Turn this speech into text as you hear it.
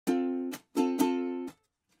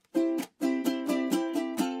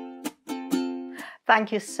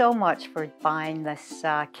Thank you so much for buying this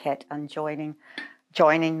kit and joining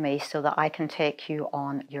me so that I can take you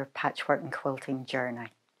on your patchwork and quilting journey.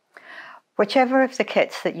 Whichever of the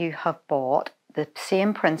kits that you have bought, the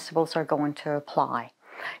same principles are going to apply.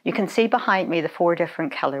 You can see behind me the 4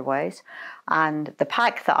 different colorways, and the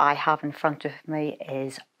pack that I have in front of me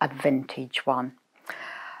is a vintage one.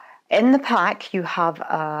 In the pack you have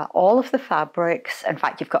all of the fabrics. In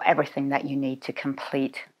fact, you've got everything that you need to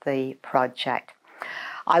complete the project.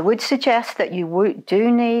 I would suggest that you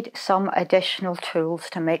do need some additional tools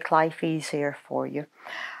to make life easier for you.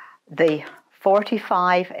 The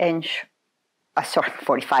 45 inches,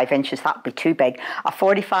 that would be too big, a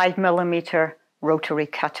 45mm rotary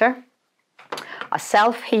cutter, a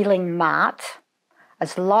self-healing mat,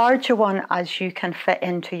 as large a one as you can fit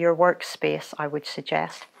into your workspace, I would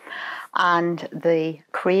suggest, and the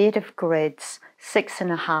Creative Grids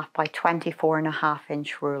 6.5 by 24.5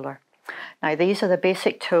 inch ruler. Now, these are the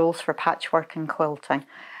basic tools for patchwork and quilting.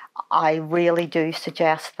 I really do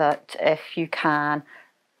suggest that if you can,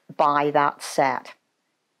 buy that set.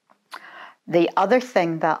 The other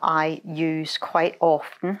thing that I use quite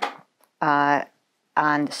often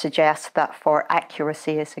and suggest that for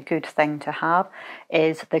accuracy is a good thing to have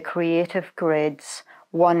is the Creative Grids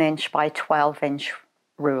 1 inch by 12 inch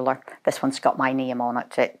ruler. This one's got my name on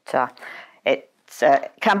it. It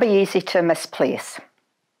can be easy to misplace.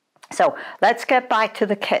 So let's get back to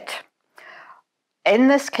the kit. In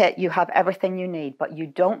this kit you have everything you need, but you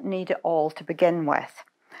don't need it all to begin with.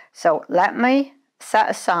 So let me set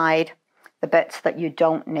aside the bits that you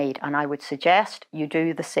don't need, and I would suggest you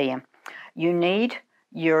do the same. You need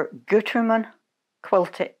your Gutermann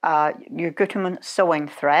sewing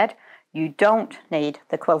thread. You don't need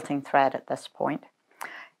the quilting thread at this point.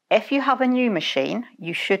 If you have a new machine,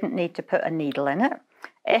 you shouldn't need to put a needle in it.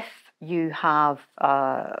 If you have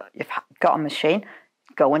you've got a machine,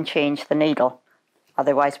 go and change the needle.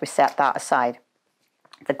 Otherwise, we set that aside.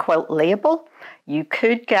 The quilt label, you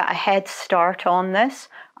could get a head start on this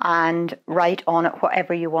and write on it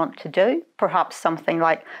whatever you want to do. Perhaps something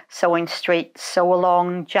like Sewing Street Sew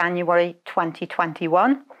Along January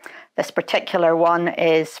 2021. This particular one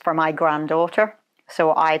is for my granddaughter,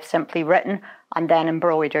 so I've simply written and then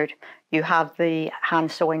embroidered. You have the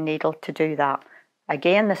hand sewing needle to do that.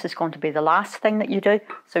 Again, this is going to be the last thing that you do,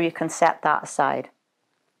 so you can set that aside.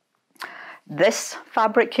 This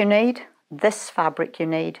fabric you need, this fabric you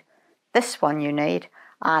need, this one you need,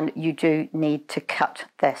 and you do need to cut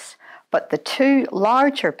this. But the 2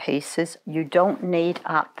 larger pieces you don't need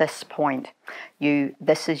at this point.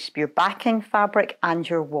 This is your backing fabric and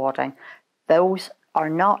your wadding. Those are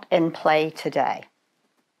not in play today.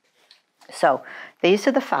 So these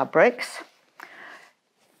are the fabrics.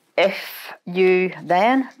 If you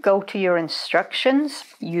then go to your instructions,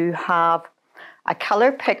 you have a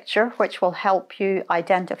colour picture which will help you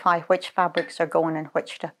identify which fabrics are going in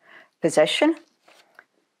which position.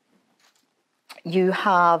 You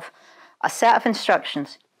have a set of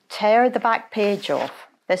instructions. Tear the back page off.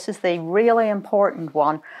 This is the really important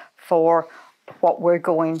one for what we're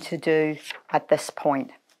going to do at this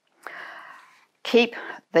point. Keep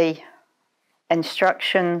the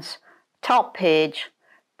instructions top page.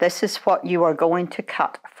 This is what you are going to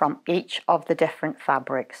cut from each of the different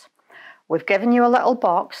fabrics. We've given you a little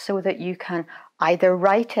box so that you can either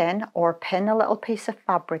write in or pin a little piece of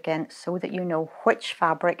fabric in so that you know which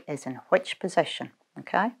fabric is in which position,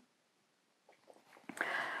 okay?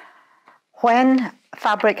 When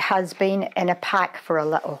fabric has been in a pack for a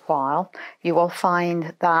little while, you will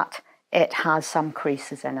find that it has some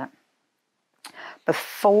creases in it.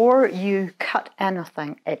 Before you cut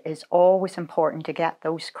anything, it is always important to get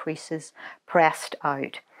those creases pressed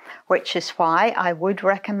out, which is why I would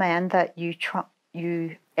recommend that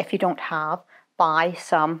if you don't have, buy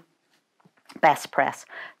some Best Press.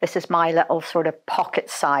 This is my little sort of pocket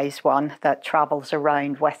size one that travels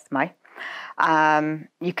around with me.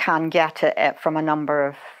 You can get it from a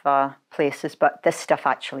number of places, but this stuff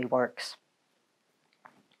actually works.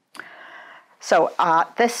 So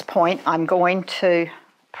at this point, I'm going to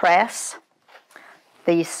press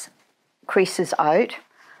these creases out,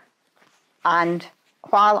 and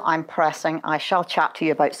while I'm pressing, I shall chat to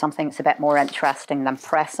you about something that's a bit more interesting than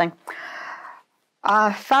pressing.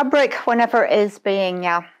 Fabric, whenever it is being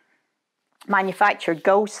manufactured,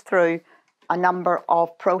 goes through a number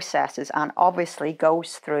of processes and obviously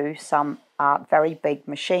goes through some very big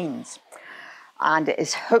machines, and it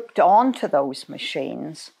is hooked onto those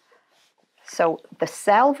machines. So the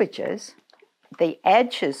selvages, the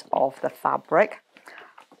edges of the fabric,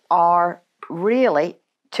 are really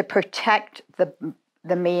to protect the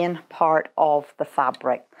the main part of the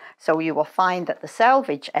fabric. So you will find that the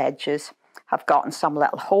selvage edges have gotten some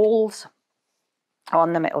little holes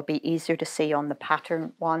on them. It'll be easier to see on the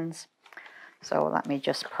pattern ones. So let me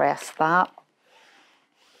just press that.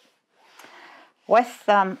 With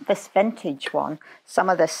this vintage one, some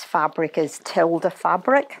of this fabric is tilde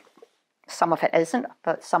fabric. Some of it isn't,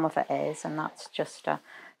 but some of it is, and that's just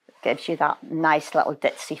gives you that nice little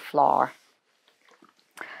ditzy flower.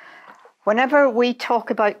 Whenever we talk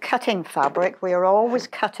about cutting fabric, we are always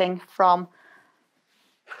cutting from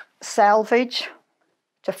selvage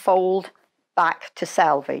to fold back to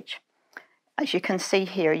selvage. As you can see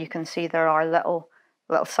here, you can see there are little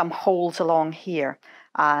some holes along here.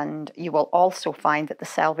 And you will also find that the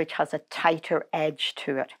selvage has a tighter edge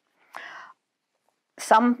to it.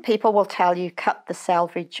 Some people will tell you cut the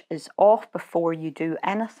selvages off before you do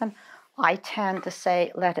anything. I tend to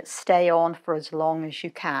say let it stay on for as long as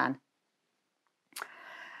you can.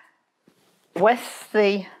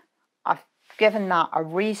 I've given that a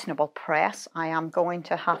reasonable press. I am going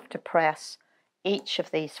to have to press each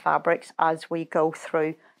of these fabrics as we go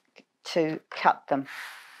through to cut them.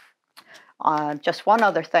 Just one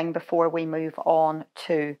other thing before we move on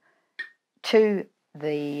to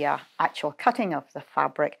the actual cutting of the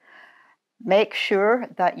fabric. Make sure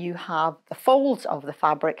that you have the folds of the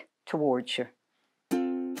fabric towards you.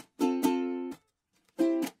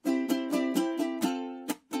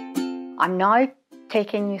 I'm now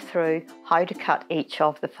taking you through how to cut each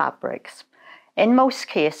of the fabrics. In most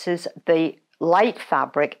cases, the light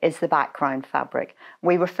fabric is the background fabric.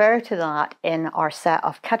 We refer to that in our set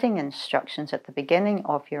of cutting instructions at the beginning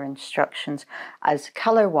of your instructions as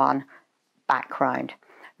colour 1 background.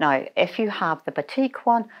 Now, if you have the batik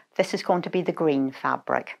one, this is going to be the green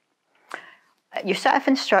fabric. Your set of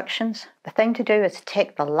instructions, the thing to do is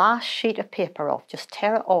take the last sheet of paper off, just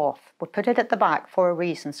tear it off. We put it at the back for a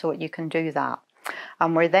reason so that you can do that.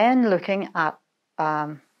 And we're then looking at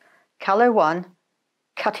colour 1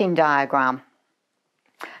 cutting diagram.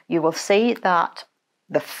 You will see that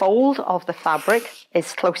the fold of the fabric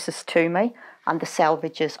is closest to me and the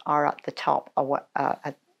selvages are at the top,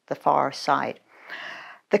 at the far side.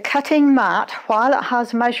 The cutting mat, while it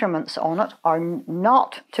has measurements on it, are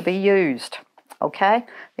not to be used, okay?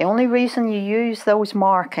 The only reason you use those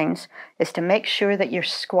markings is to make sure that you're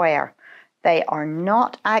square. They are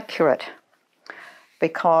not accurate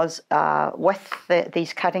because with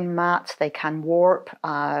these cutting mats, they can warp,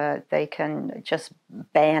 they can just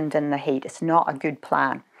bend in the heat. It's not a good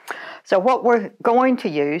plan. So what we're going to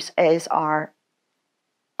use is our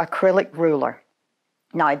acrylic ruler.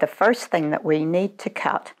 Now, the first thing that we need to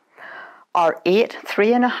cut are 8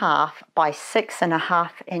 3.5 by 6.5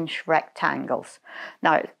 inch rectangles.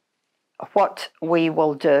 Now, what we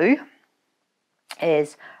will do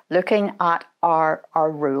is, looking at our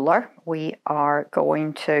ruler, we are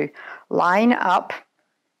going to line up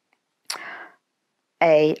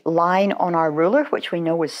a line on our ruler, which we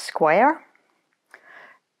know is square.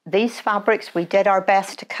 These fabrics, we did our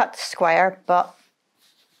best to cut square, but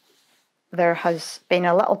there has been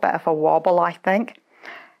a little bit of a wobble, I think.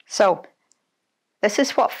 So this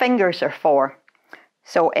is what fingers are for.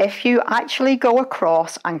 So if you actually go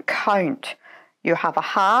across and count, you have a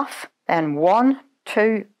half, then 1,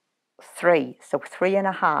 2, 3, so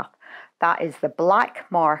 3.5. That is the black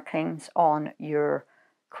markings on your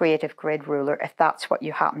creative grid ruler, if that's what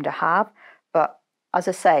you happen to have. But as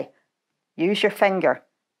I say, use your finger.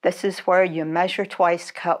 This is where you measure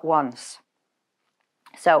twice, cut once.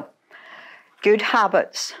 So, good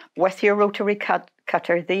habits with your rotary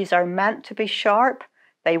cutter. These are meant to be sharp.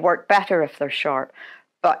 They work better if they're sharp.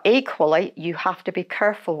 But equally, you have to be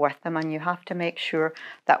careful with them, and you have to make sure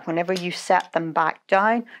that whenever you set them back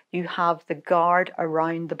down, you have the guard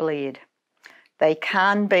around the blade. They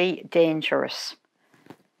can be dangerous.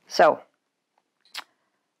 So,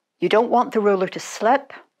 you don't want the ruler to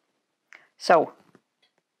slip. So,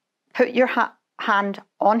 put your hand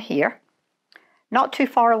on here, not too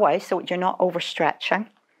far away so that you're not overstretching.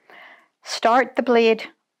 Start the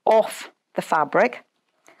blade off the fabric.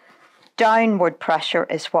 Downward pressure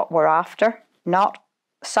is what we're after, not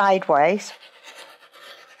sideways.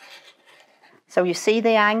 So you see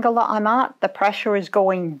the angle that I'm at? The pressure is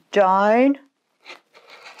going down.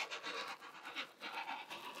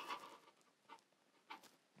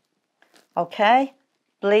 Okay,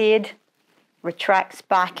 blade retracts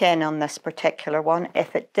back in on this particular one.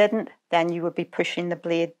 If it didn't, then you would be pushing the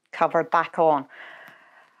blade cover back on.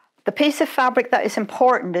 The piece of fabric that is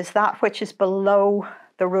important is that which is below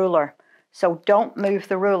the ruler. So don't move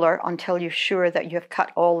the ruler until you're sure that you've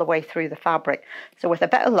cut all the way through the fabric. So with a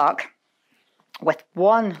bit of luck, with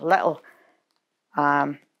one little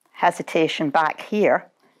hesitation back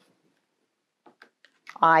here,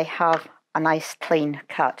 I have a nice clean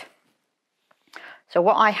cut. So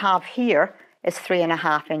what I have here is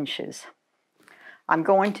 3.5 inches. I'm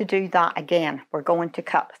going to do that again. We're going to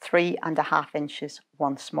cut 3.5 inches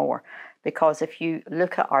once more, because if you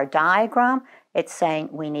look at our diagram, it's saying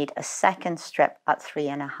we need a second strip at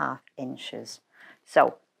 3.5 inches.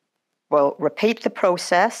 So we'll repeat the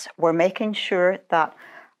process. We're making sure that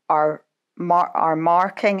our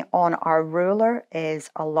marking on our ruler is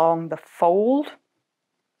along the fold,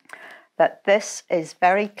 that this is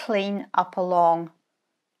very clean up along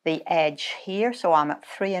the edge here. So I'm at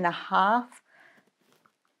 3.5.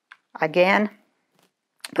 Again,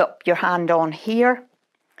 put your hand on here,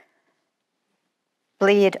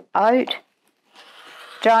 blade out,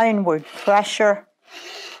 downward pressure.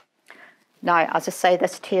 Now, as I say,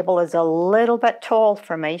 this table is a little bit tall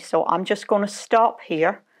for me, so I'm just going to stop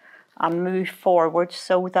here and move forward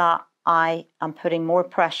so that I am putting more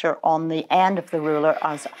pressure on the end of the ruler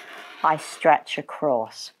as I stretch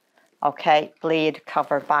across. Okay, blade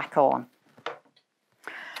cover back on.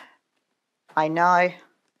 I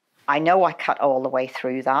know I cut all the way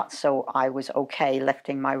through that, so I was okay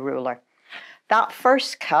lifting my ruler. That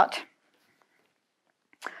first cut,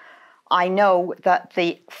 I know that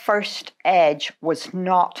the first edge was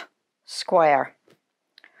not square.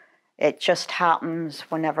 It just happens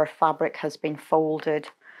whenever fabric has been folded.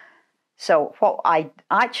 So what I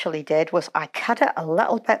actually did was I cut it a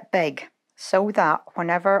little bit big so that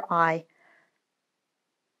whenever I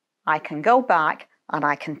can go back and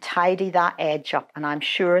I can tidy that edge up, and I'm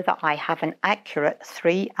sure that I have an accurate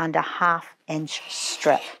 3.5 inch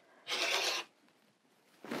strip.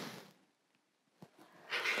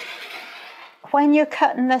 When you're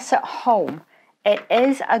cutting this at home, it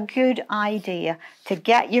is a good idea to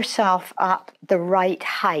get yourself at the right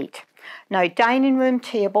height. Now, dining room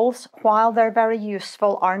tables, while they're very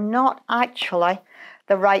useful, are not actually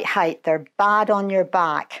the right height. They're bad on your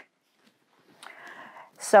back.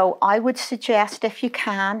 So I would suggest, if you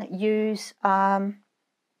can, use a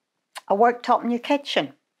worktop in your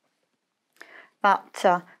kitchen.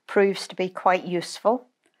 That proves to be quite useful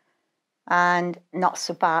and not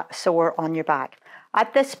so sore on your back.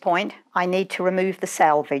 At this point, I need to remove the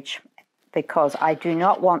selvage because I do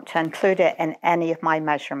not want to include it in any of my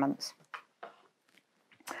measurements.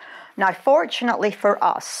 Now, fortunately for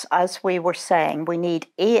us, as we were saying, we need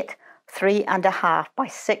 8 3.5 by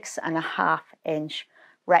 6.5 inch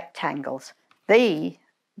rectangles.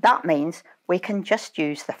 That means we can just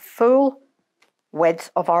use the full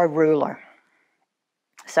width of our ruler.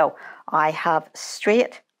 So I have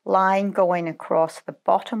straight line going across the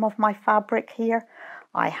bottom of my fabric here.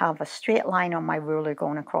 I have a straight line on my ruler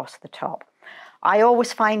going across the top. I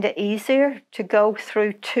always find it easier to go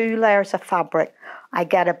through 2 layers of fabric. I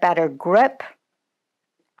get a better grip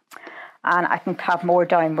and I can have more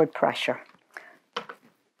downward pressure.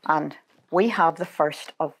 And we have the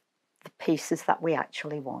first of the pieces that we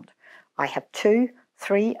actually want. I have 2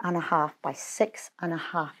 3.5 by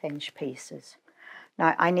 6.5 inch pieces.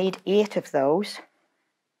 Now I need 8 of those.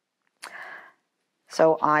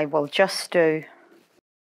 So I will just do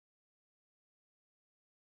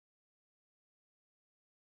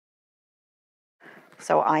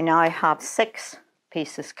so I now have 6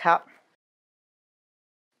 pieces cut.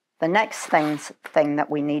 The next thing that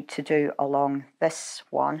we need to do along this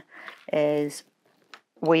one is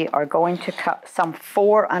we are going to cut some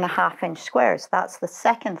 4.5 inch squares. That's the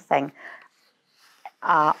second thing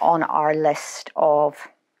on our list of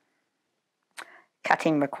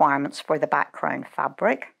cutting requirements for the background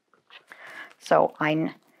fabric. So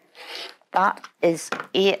that is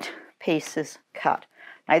 8 pieces cut.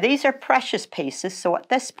 Now these are precious pieces, so at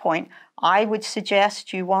this point I would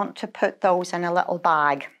suggest you want to put those in a little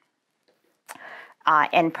bag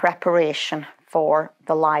in preparation for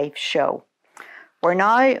the live show. We're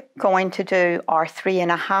now going to do our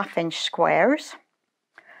 3.5 inch squares.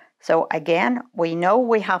 So again, we know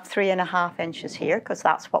we have 3.5 inches here because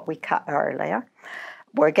that's what we cut earlier.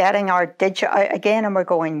 We're getting our digit out again and we're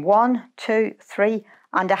going 1, 2,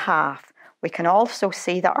 3.5. We can also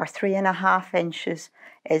see that our 3.5 inches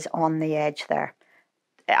is on the edge there.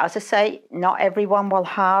 As I say, not everyone will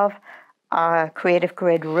have a Creative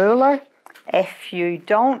Grid ruler. If you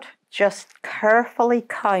don't, just carefully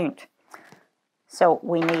count. So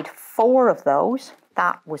we need 4 of those.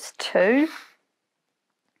 That was 2.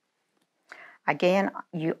 Again,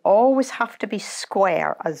 you always have to be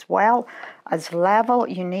square as well as level.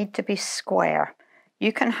 You need to be square.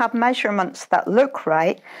 You can have measurements that look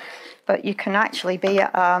right, but you can actually be,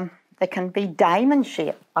 they can be diamond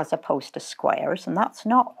shape as opposed to squares, and that's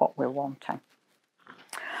not what we're wanting.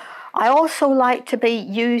 I also like to be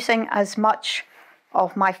using as much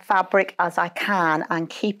of my fabric as I can and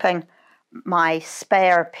keeping my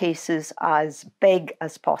spare pieces as big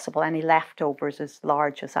as possible, any leftovers as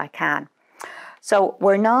large as I can. So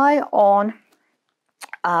we're now on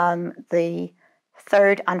the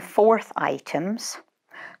third and fourth items.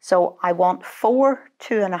 So I want 4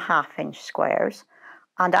 2.5-inch squares,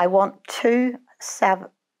 and I want two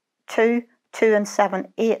 2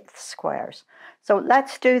 7/8 squares. So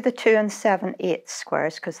let's do the 2 7/8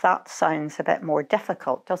 squares, because that sounds a bit more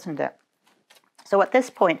difficult, doesn't it? So at this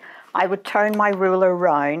point, I would turn my ruler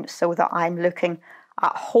round so that I'm looking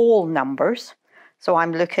at whole numbers. So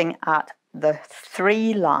I'm looking at the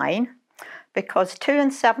 3 line, because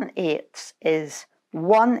 2 7/8 is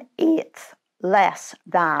 1/8 less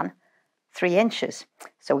than 3 inches.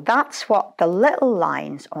 So that's what the little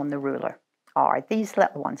lines on the ruler are, these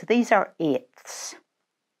little ones. These are eighths.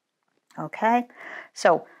 Okay,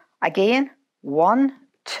 so again, 1,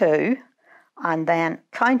 2, and then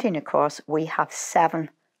counting across, we have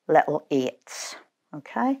 7 little eighths.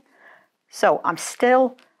 Okay, so I'm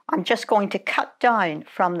just going to cut down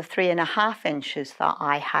from the 3.5 inches that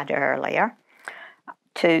I had earlier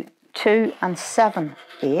to 2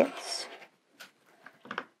 7/8.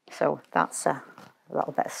 So that's a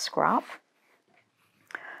little bit of scrap.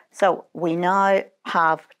 So we now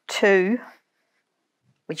have 2.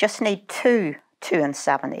 We just need 2 2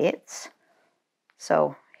 7/8.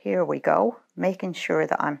 So here we go, making sure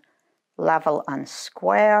that I'm level and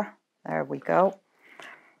square. There we go.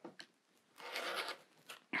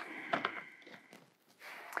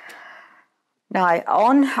 Now,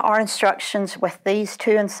 on our instructions with these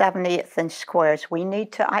 2 7/8 inch squares, we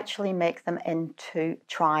need to actually make them into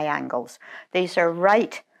triangles. These are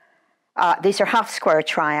half square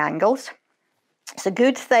triangles. It's a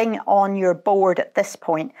good thing on your board at this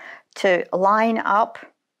point to line up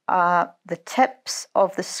the tips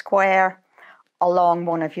of the square along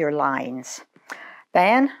one of your lines.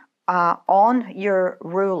 Then on your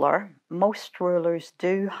ruler, most rulers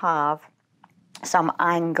do have some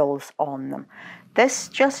angles on them. This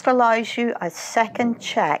just allows you a second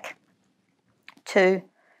check to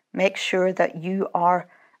make sure that you are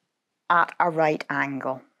at a right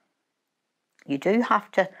angle. You do have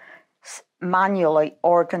to manually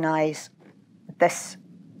organize this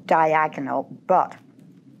diagonal, but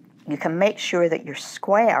you can make sure that you're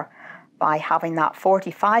square by having that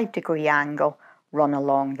 45-degree angle run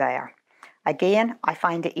along there. Again, I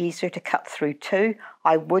find it easier to cut through 2.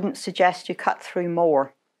 I wouldn't suggest you cut through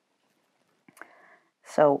more.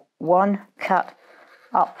 So 1 cut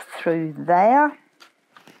up through there,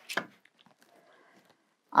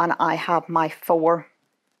 and I have my 4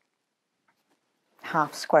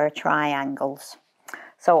 half square triangles.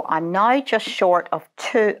 So I'm now just short of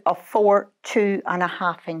 4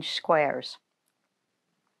 2.5-inch squares.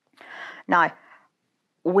 Now,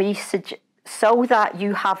 so that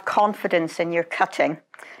you have confidence in your cutting,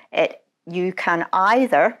 you can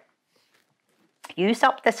either use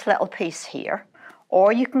up this little piece here,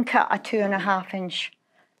 or you can cut a 2.5-inch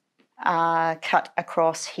cut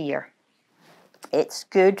across here. It's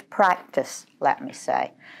good practice, let me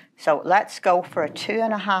say. So let's go for a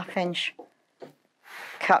 2.5-inch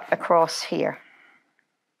cut across here.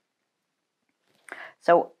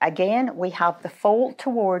 So again, we have the fold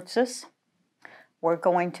towards us. We're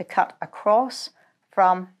going to cut across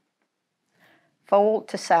from fold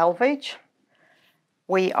to selvage.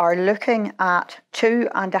 We are looking at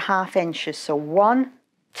 2.5 inches, so 1,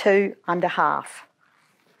 2.5.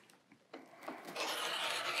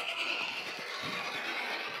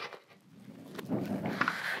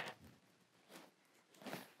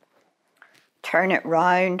 Turn it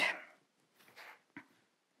round.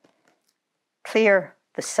 Clear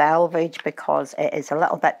the selvage because it is a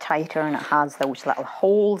little bit tighter and it has those little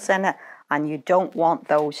holes in it, and you don't want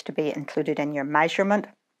those to be included in your measurement.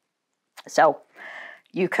 So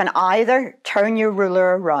you can either turn your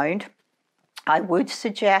ruler around. I would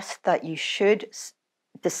suggest that you should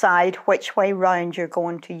decide which way round you're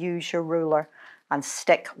going to use your ruler and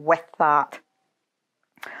stick with that.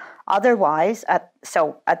 Otherwise, at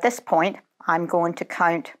this point, I'm going to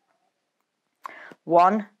count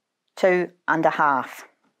 1, 2.5.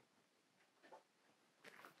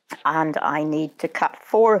 And I need to cut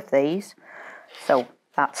 4 of these. So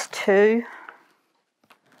that's 2.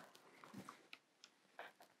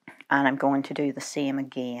 And I'm going to do the same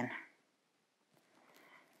again.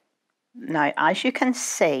 Now, as you can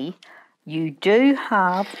see, you do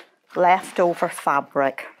have leftover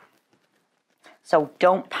fabric. So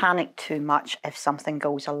don't panic too much if something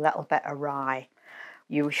goes a little bit awry.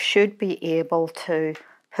 You should be able to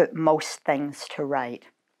put most things to right.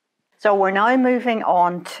 So we're now moving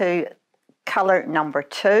on to colour number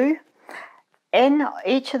 2. In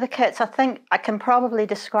each of the kits, I think I can probably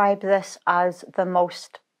describe this as the one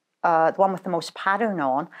with the most pattern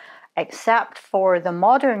on, except for the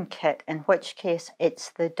modern kit, in which case it's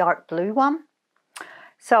the dark blue one.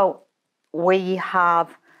 So we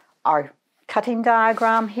have our cutting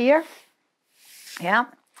diagram here, yeah,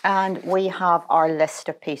 and we have our list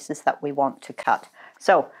of pieces that we want to cut.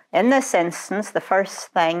 So in this instance, the first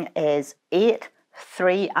thing is 8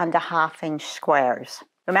 3.5-inch squares.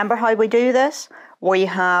 Remember how we do this? We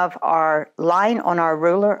have our line on our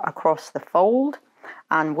ruler across the fold,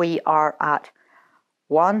 and we are at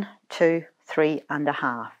 1, 2,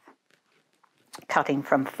 3.5, cutting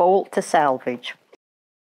from fold to selvage.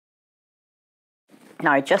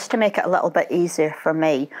 Now, just to make it a little bit easier for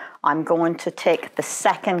me, I'm going to take the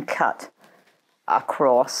second cut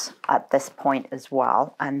across at this point as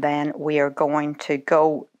well, and then we are going to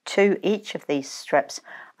go to each of these strips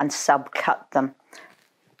and subcut them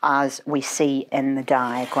as we see in the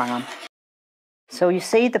diagram. So you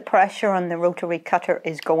see the pressure on the rotary cutter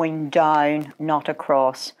is going down, not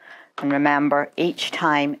across. And remember, each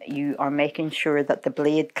time you are making sure that the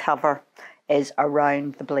blade cover is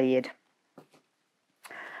around the blade.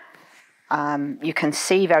 You can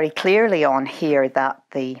see very clearly on here that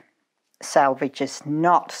the selvage is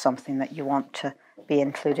not something that you want to be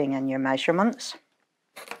including in your measurements.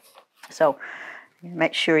 So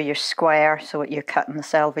make sure you're square so that you're cutting the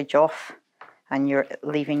selvage off and you're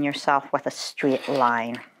leaving yourself with a straight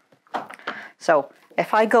line. So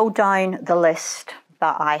if I go down the list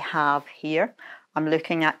that I have here, I'm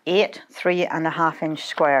looking at 8 3.5-inch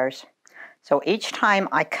squares. So each time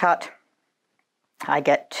I cut, I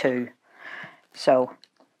get 2. So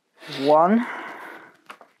 1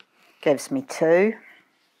 gives me 2.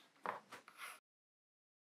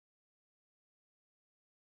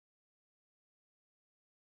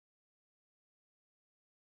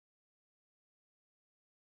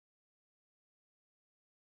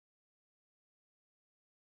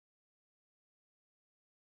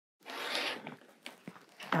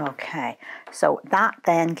 Okay, so that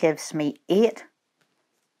then gives me 8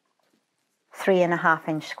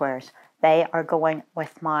 3.5-inch squares. They are going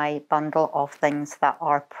with my bundle of things that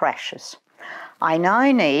are precious. I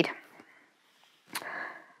now need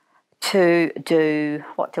to do,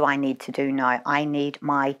 what do I need to do now? I need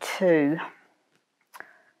my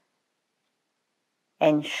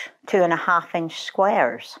 2.5-inch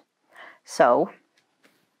squares. So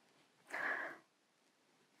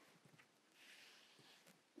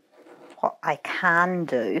what I can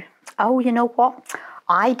do, oh, you know what?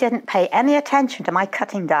 I didn't pay any attention to my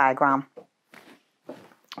cutting diagram,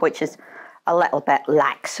 which is a little bit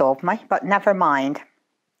lax of me, but never mind.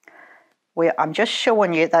 I'm just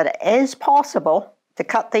showing you that it is possible to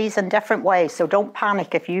cut these in different ways, so don't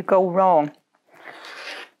panic if you go wrong.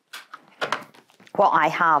 What I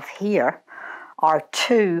have here are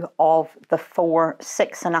 2 of the 4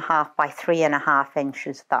 6.5 by 3.5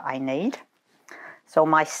 inches that I need. So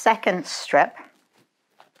my second strip,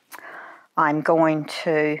 I'm going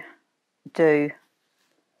to do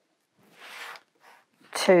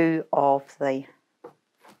 2 of the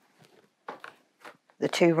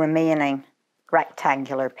 2 remaining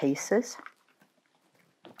rectangular pieces.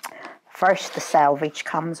 First, the selvage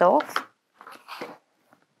comes off.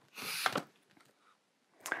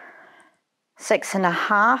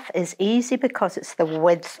 6.5 is easy because it's the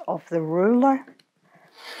width of the ruler.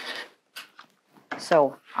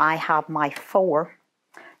 So I have my 4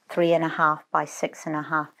 3.5 by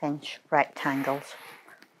 6.5 inch rectangles.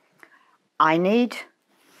 I need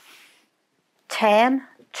 10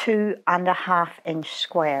 2.5-inch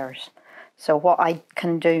squares. So what I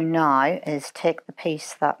can do now is take the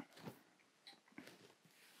piece that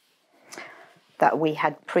we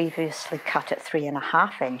had previously cut at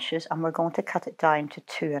 3.5 inches, and we're going to cut it down to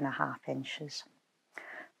 2.5 inches,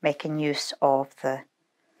 making use of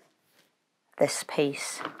this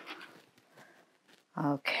piece.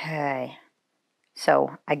 Okay,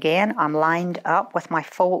 so again, I'm lined up with my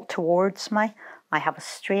fold towards me. I have a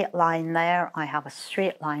straight line there, I have a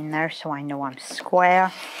straight line there, so I know I'm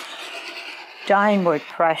square. Downward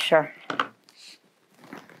pressure.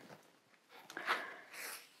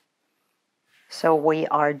 So we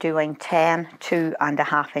are doing 10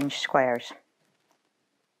 2.5-inch squares.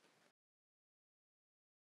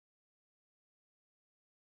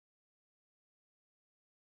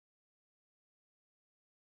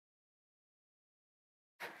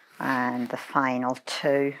 And the final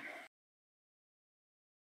 2.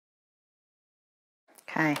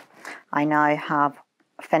 Okay, I now have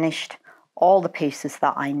finished all the pieces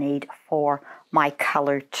that I need for my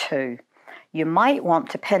colour 2. You might want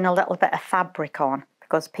to pin a little bit of fabric on,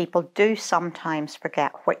 because people do sometimes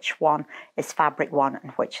forget which one is fabric 1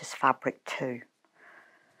 and which is fabric 2.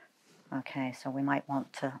 Okay, so we might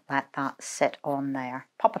want to let that sit on there.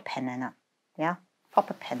 Pop a pin in it, yeah? Pop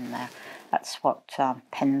a pin there. That's what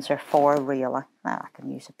pins are for, really. I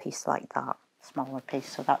can use a piece like that, smaller piece,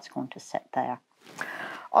 so that's going to sit there.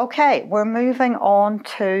 Okay, we're moving on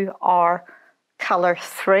to our colour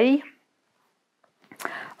 3,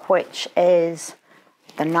 which is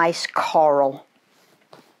the nice coral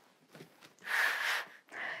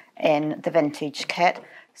in the vintage kit.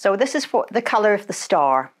 So this is what the colour of the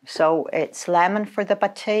star. So it's lemon for the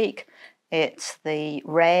batik, it's the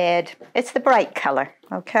red, it's the bright colour,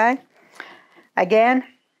 okay? Again,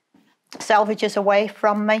 selvages away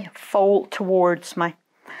from me, fold towards me.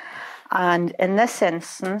 And in this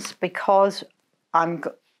instance, because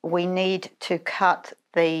we need to cut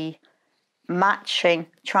the matching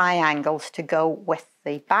triangles to go with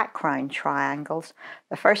the background triangles,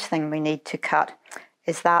 the first thing we need to cut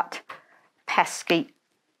is that pesky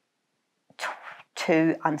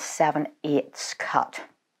 2 7/8 cut.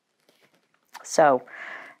 So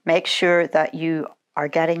make sure that you are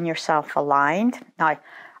getting yourself aligned. Now,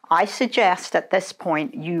 I suggest at this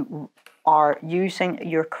point you are using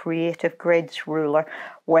your Creative Grids ruler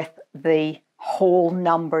with the whole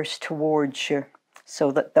numbers towards you,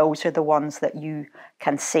 so that those are the ones that you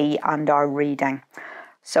can see and are reading.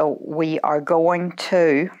 So we are going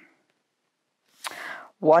to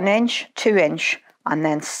 1 inch, 2 inch, and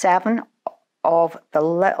then 7 of the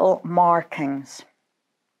little markings.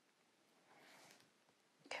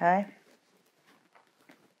 Okay.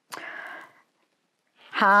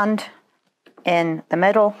 Hand in the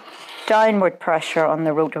middle, downward pressure on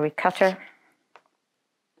the rotary cutter.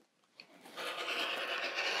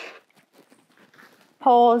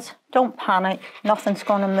 Pause, don't panic, nothing's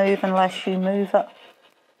going to move unless you move it.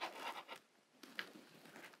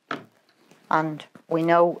 And we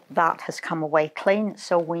know that has come away clean,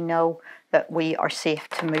 so we know that we are safe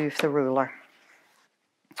to move the ruler.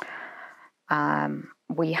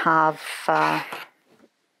 We have a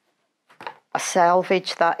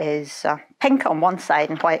selvage that is pink on one side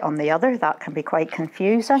and white on the other. That can be quite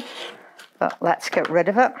confusing, but let's get rid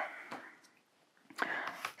of it.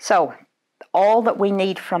 So all that we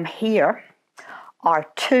need from here are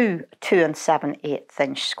 2 2 7/8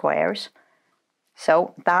 inch squares.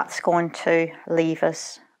 So that's going to leave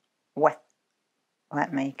us with,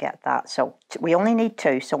 let me get that. So we only need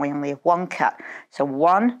 2, so we only have 1 cut. So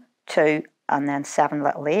 1, 2, and then 7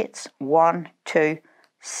 little 8s. 1, 2,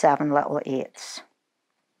 7 little 8s.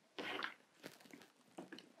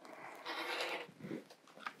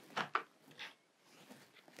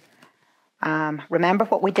 Remember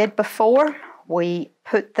what we did before? We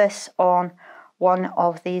put this on one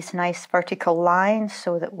of these nice vertical lines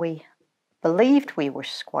so that we believed we were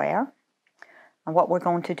square. And what we're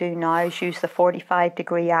going to do now is use the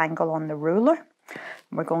 45-degree angle on the ruler.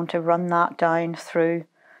 We're going to run that down through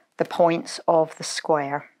the points of the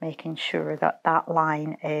square, making sure that that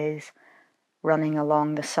line is running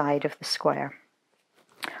along the side of the square.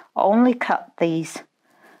 Only cut these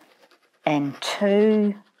in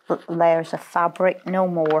 2 layers of fabric, no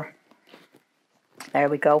more. There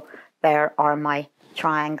we go. There are my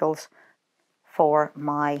triangles for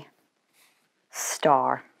my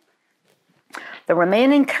star. The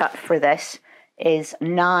remaining cut for this is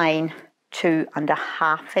 9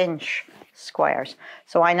 2.5 inch squares.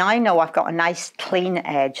 So I now know I've got a nice clean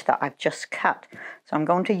edge that I've just cut. So I'm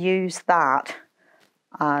going to use that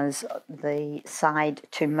as the side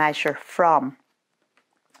to measure from.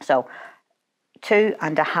 So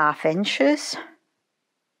 2.5 inches.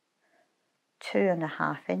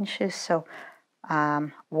 2.5 inches. So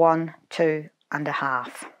 1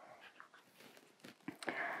 2.5.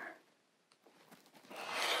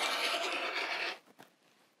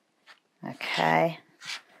 Okay,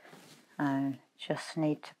 I just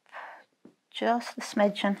need to, just a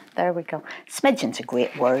smidgen, there we go. Smidgen's a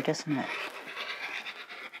great word, isn't it?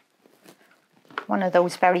 One of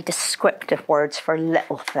those very descriptive words for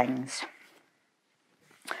little things.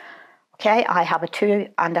 Okay, I have a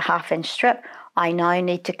 2.5 inch strip. I now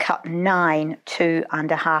need to cut 9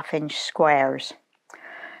 2.5 inch squares.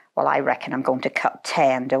 Well, I reckon I'm going to cut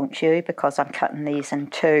 10, don't you? Because I'm cutting these in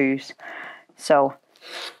 2s. So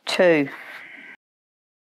 2,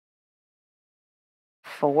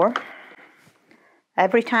 4.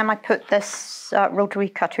 Every time I put this rotary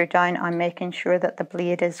cutter down, I'm making sure that the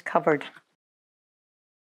blade is covered.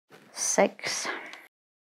 6,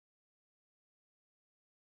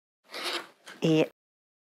 8,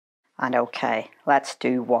 And okay, let's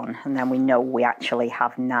do 1. And then we know we actually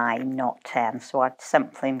have 9, not 10. So I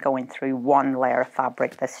simply am going through 1 layer of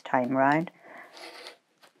fabric this time round.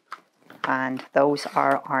 And those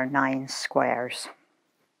are our 9 squares.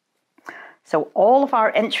 So all of our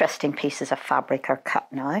interesting pieces of fabric are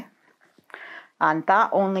cut now. And that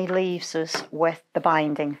only leaves us with the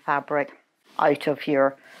binding fabric out of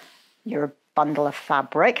your bundle of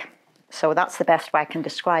fabric. So that's the best way I can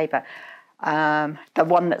describe it. The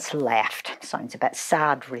one that's left. Sounds a bit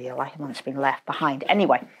sad, really, when it's been left behind.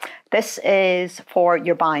 Anyway, this is for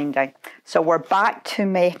your binding. So we're back to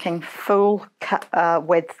making full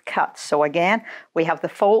width cuts. So again, we have the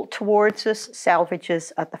fold towards us,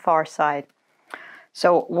 selvages at the far side.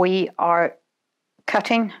 So we are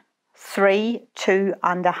cutting 3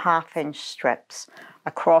 2.5 inch strips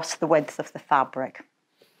across the width of the fabric.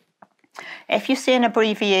 If you see an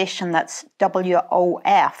abbreviation that's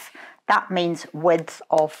WOF, that means width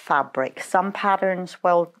of fabric. Some patterns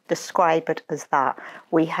will describe it as that.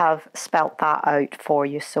 We have spelt that out for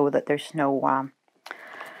you so that there's no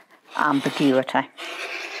ambiguity.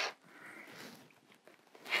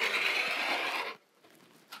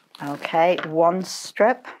 Okay, 1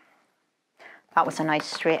 strip. That was a nice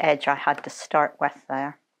straight edge I had to start with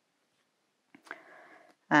there.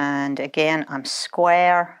 And again, I'm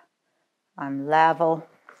square, I'm level.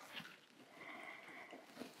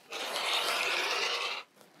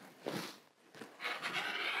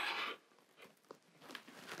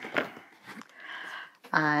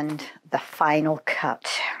 And the final cut.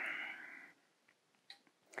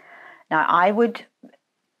 Now I would,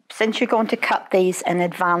 since you're going to cut these in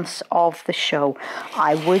advance of the show,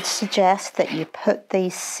 I would suggest that you put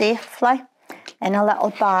these safely in a little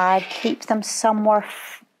bag, keep them somewhere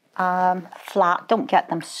flat, don't get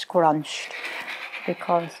them scrunched,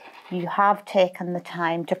 because you have taken the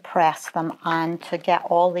time to press them and to get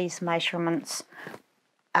all these measurements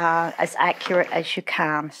as accurate as you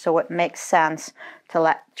can. So it makes sense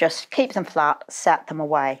to just keep them flat, set them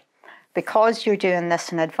away. Because you're doing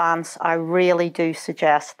this in advance, I really do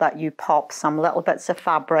suggest that you pop some little bits of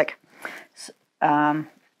fabric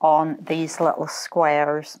on these little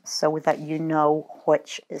squares so that you know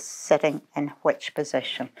which is sitting in which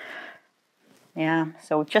position. Yeah,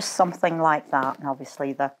 so just something like that. And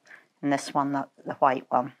obviously in this one, the white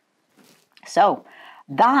one. So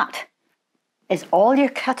that is all your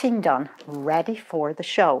cutting done, ready for the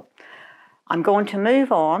show. I'm going to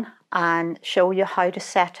move on and show you how to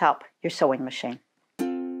set up your sewing machine.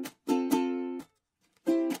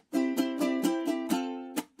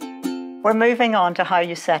 We're moving on to how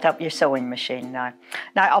you set up your sewing machine now.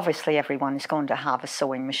 Now, obviously, everyone is going to have a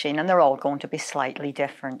sewing machine and they're all going to be slightly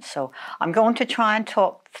different. So I'm going to try and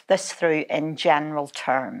talk this through in general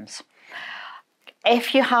terms.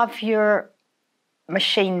 If you have your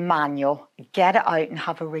machine manual, get it out and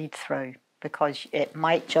have a read through, because it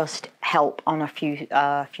might just help on a few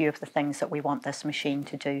of the things that we want this machine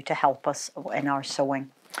to do to help us in our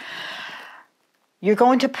sewing. You're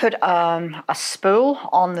going to put a spool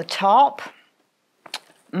on the top.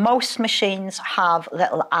 Most machines have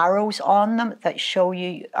little arrows on them that show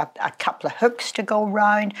you a couple of hooks to go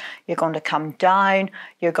round. You're going to come down.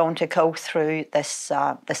 You're going to go through this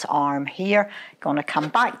arm here. You're going to come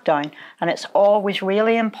back down. And it's always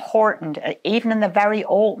really important, even in the very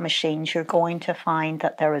old machines, you're going to find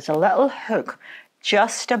that there is a little hook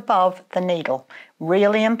just above the needle.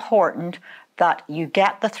 Really important that you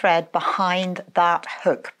get the thread behind that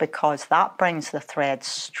hook, because that brings the thread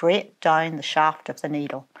straight down the shaft of the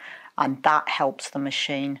needle, and that helps the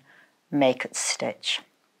machine make it stitch.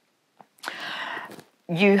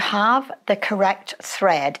 You have the correct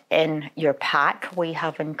thread in your pack. We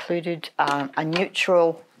have included a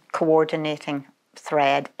neutral coordinating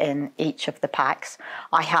thread in each of the packs.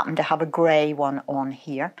 I happen to have a grey one on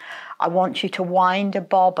here. I want you to wind a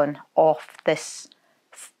bobbin off this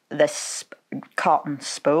cotton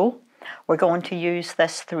spool. We're going to use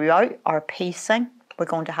this throughout our piecing. We're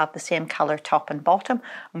going to have the same colour top and bottom,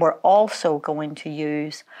 and we're also going to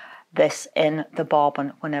use this in the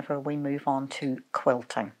bobbin whenever we move on to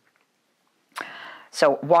quilting.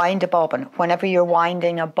 So wind a bobbin. Whenever you're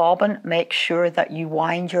winding a bobbin, make sure that you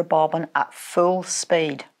wind your bobbin at full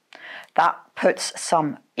speed. That puts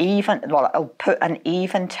it'll put an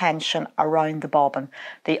even tension around the bobbin.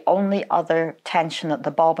 The only other tension that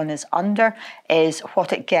the bobbin is under is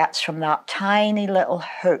what it gets from that tiny little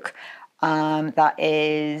hook that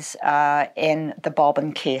is in the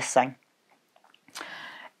bobbin casing.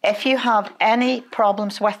 If you have any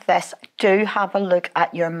problems with this, do have a look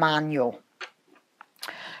at your manual.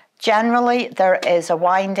 Generally, there is a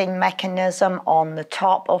winding mechanism on the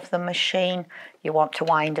top of the machine. You want to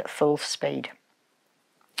wind at full speed.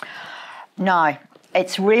 Now,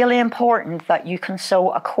 it's really important that you can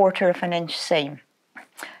sew a 1/4 of an inch seam.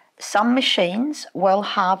 Some machines will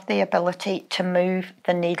have the ability to move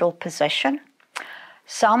the needle position.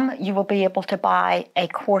 Some you will be able to buy a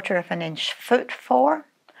 1/4 of an inch foot for.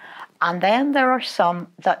 And then there are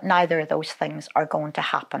some that neither of those things are going to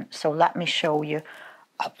happen. So let me show you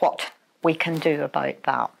what we can do about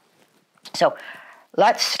that. So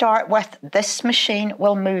let's start with this machine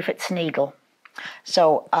will move its needle.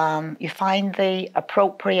 So you find the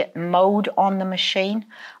appropriate mode on the machine,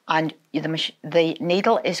 and the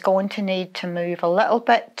needle is going to need to move a little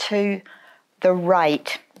bit to the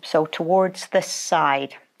right, so towards this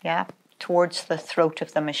side, yeah, towards the throat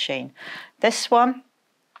of the machine. This one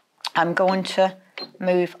I'm going to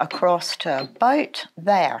move across to about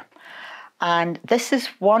there. And this is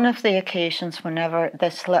one of the occasions whenever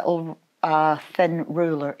this little thin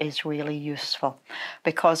ruler is really useful,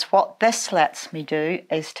 because what this lets me do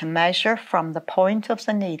is to measure from the point of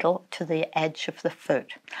the needle to the edge of the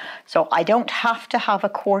foot. So I don't have to have a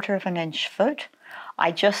 1/4 of an inch foot.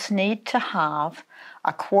 I just need to have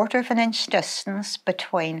a 1/4 of an inch distance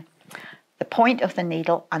between the point of the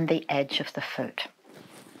needle and the edge of the foot.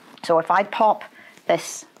 So if I pop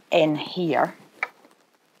this in here,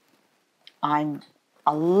 I'm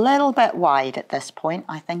a little bit wide at this point.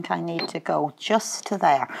 I think I need to go just to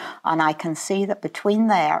there. And I can see that between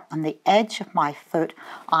there and the edge of my foot,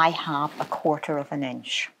 I have a 1/4 of an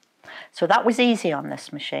inch. So that was easy on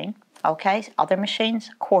this machine. Okay, other machines,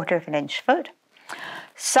 1/4 of an inch foot.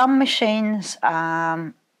 Some machines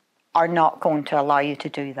are not going to allow you to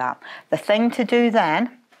do that. The thing to do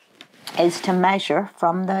then is to measure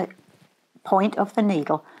from the point of the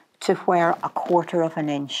needle to where a 1/4 of an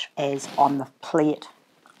inch is on the plate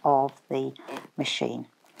of the machine.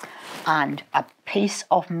 And a piece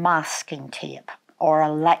of masking tape or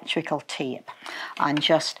electrical tape, and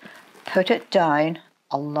just put it down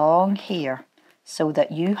along here so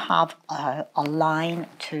that you have a line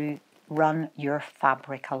to run your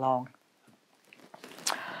fabric along.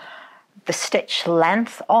 The stitch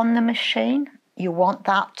length on the machine, you want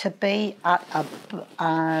that to be at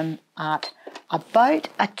about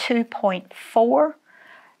a 2.4.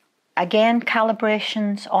 Again,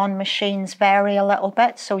 calibrations on machines vary a little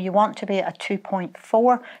bit, so you want to be at a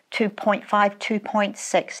 2.4, 2.5,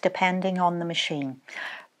 2.6, depending on the machine.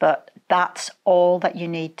 But that's all that you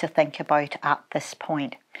need to think about at this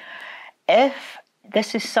point. If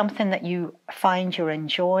this is something that you find you're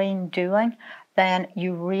enjoying doing, then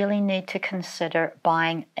you really need to consider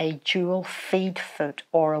buying a dual feed foot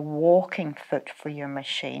or a walking foot for your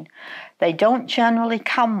machine. They don't generally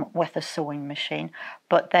come with a sewing machine,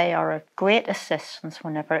 but they are a great assistance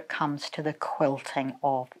whenever it comes to the quilting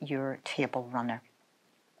of your table runner.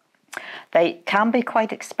 They can be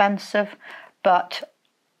quite expensive, but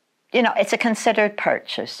you know, it's a considered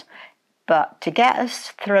purchase. But to get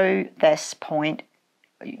us through this point,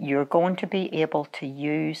 you're going to be able to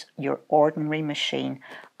use your ordinary machine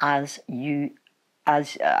as it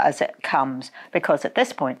comes, because at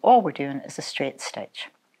this point all we're doing is a straight stitch.